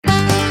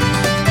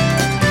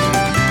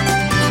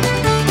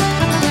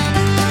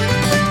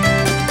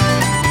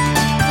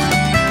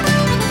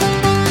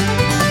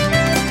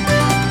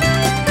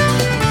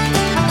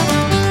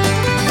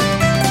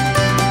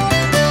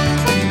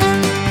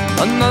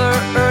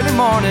early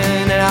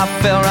morning and I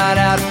fell right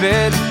out of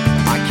bed.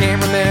 I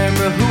can't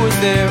remember who was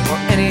there or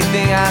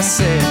anything I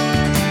said.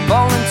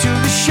 Fall into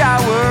the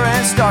shower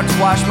and start to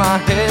wash my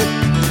head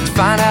to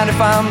find out if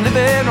I'm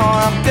living or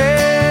I'm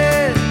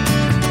dead.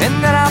 And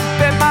then I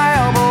bent my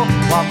elbow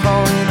while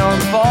crawling on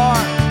the bar.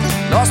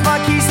 Lost my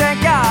keys,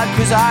 thank God,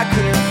 cause I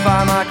couldn't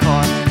find my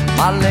car.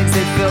 My legs,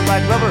 they felt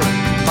like rubber,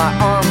 my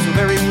arms were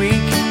very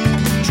weak.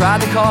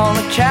 Tried to call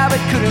a cab, but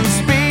couldn't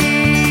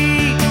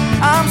speak.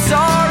 I'm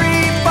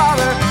sorry,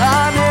 Father,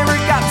 I never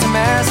got to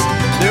Mass.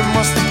 There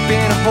must have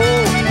been a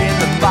hole in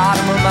the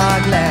bottom of my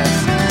glass.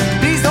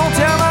 Please don't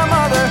tell my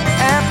mother,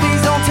 and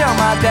please don't tell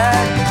my dad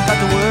about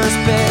the worst,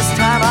 best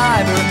time I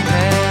ever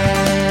had.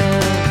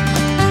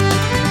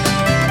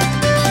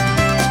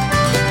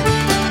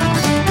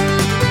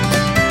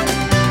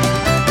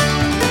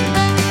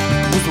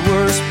 It was the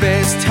worst,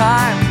 best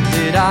time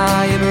that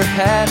I ever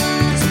had.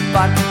 Some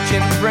vodka,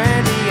 gin,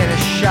 brandy, and a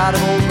shot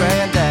of old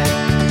granddad.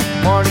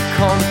 Marty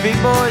called the big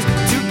boys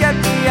to get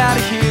me out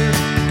of here.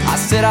 I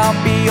said I'll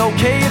be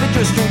okay if I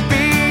just drink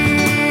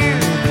beer.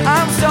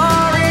 I'm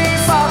sorry,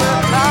 Father,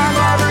 I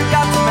never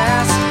got to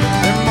Mass.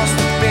 There must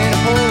have been a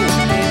hole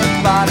in the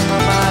bottom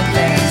of my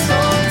glass.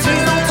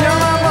 Please don't tell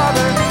my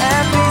mother,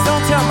 and please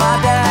don't tell my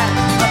dad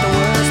about the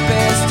worst,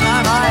 best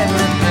time I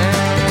ever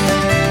had.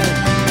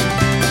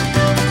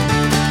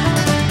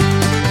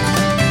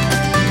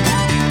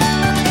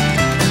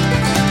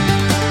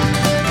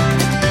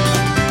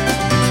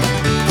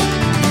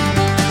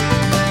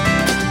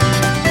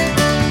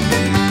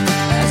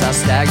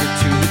 Staggered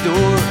to the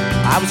door,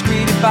 I was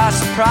greeted by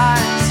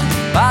surprise,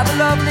 by the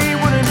lovely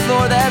wooden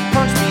floor that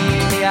punched me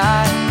in the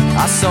eye.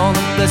 I saw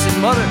the Blessed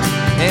Mother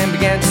and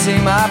began to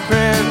say my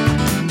prayer,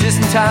 just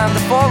in time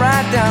to fall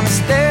right down the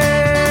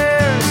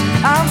stairs.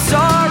 I'm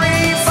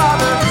sorry,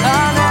 Father,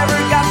 I never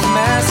got to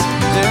Mass.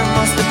 There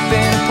must have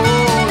been a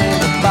hole in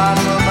the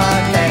bottom of my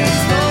glass.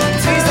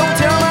 Please don't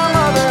tell my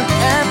mother,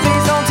 and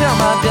please don't tell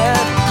my dad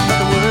about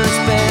the worst,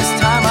 best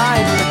time I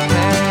ever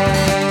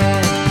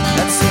had.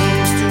 That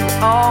seems to be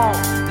all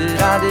that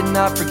I did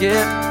not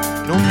forget.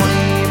 No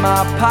money in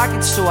my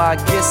pocket, so I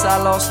guess I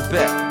lost a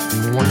bet.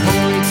 One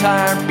hungry,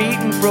 tired,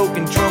 beaten,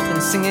 broken, drunk,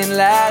 and singing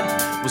lad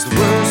was the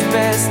worst,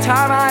 best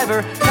time I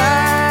ever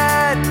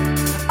had.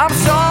 I'm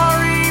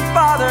sorry,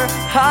 Father,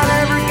 I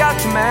never got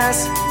to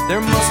Mass.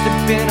 There must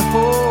have been a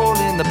hole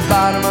in the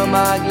bottom of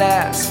my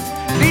glass.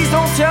 Please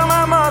don't tell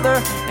my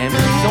mother, and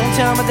please don't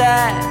tell my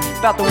dad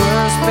about the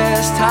worst,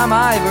 best time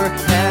I ever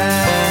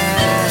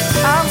had.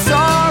 I'm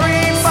sorry,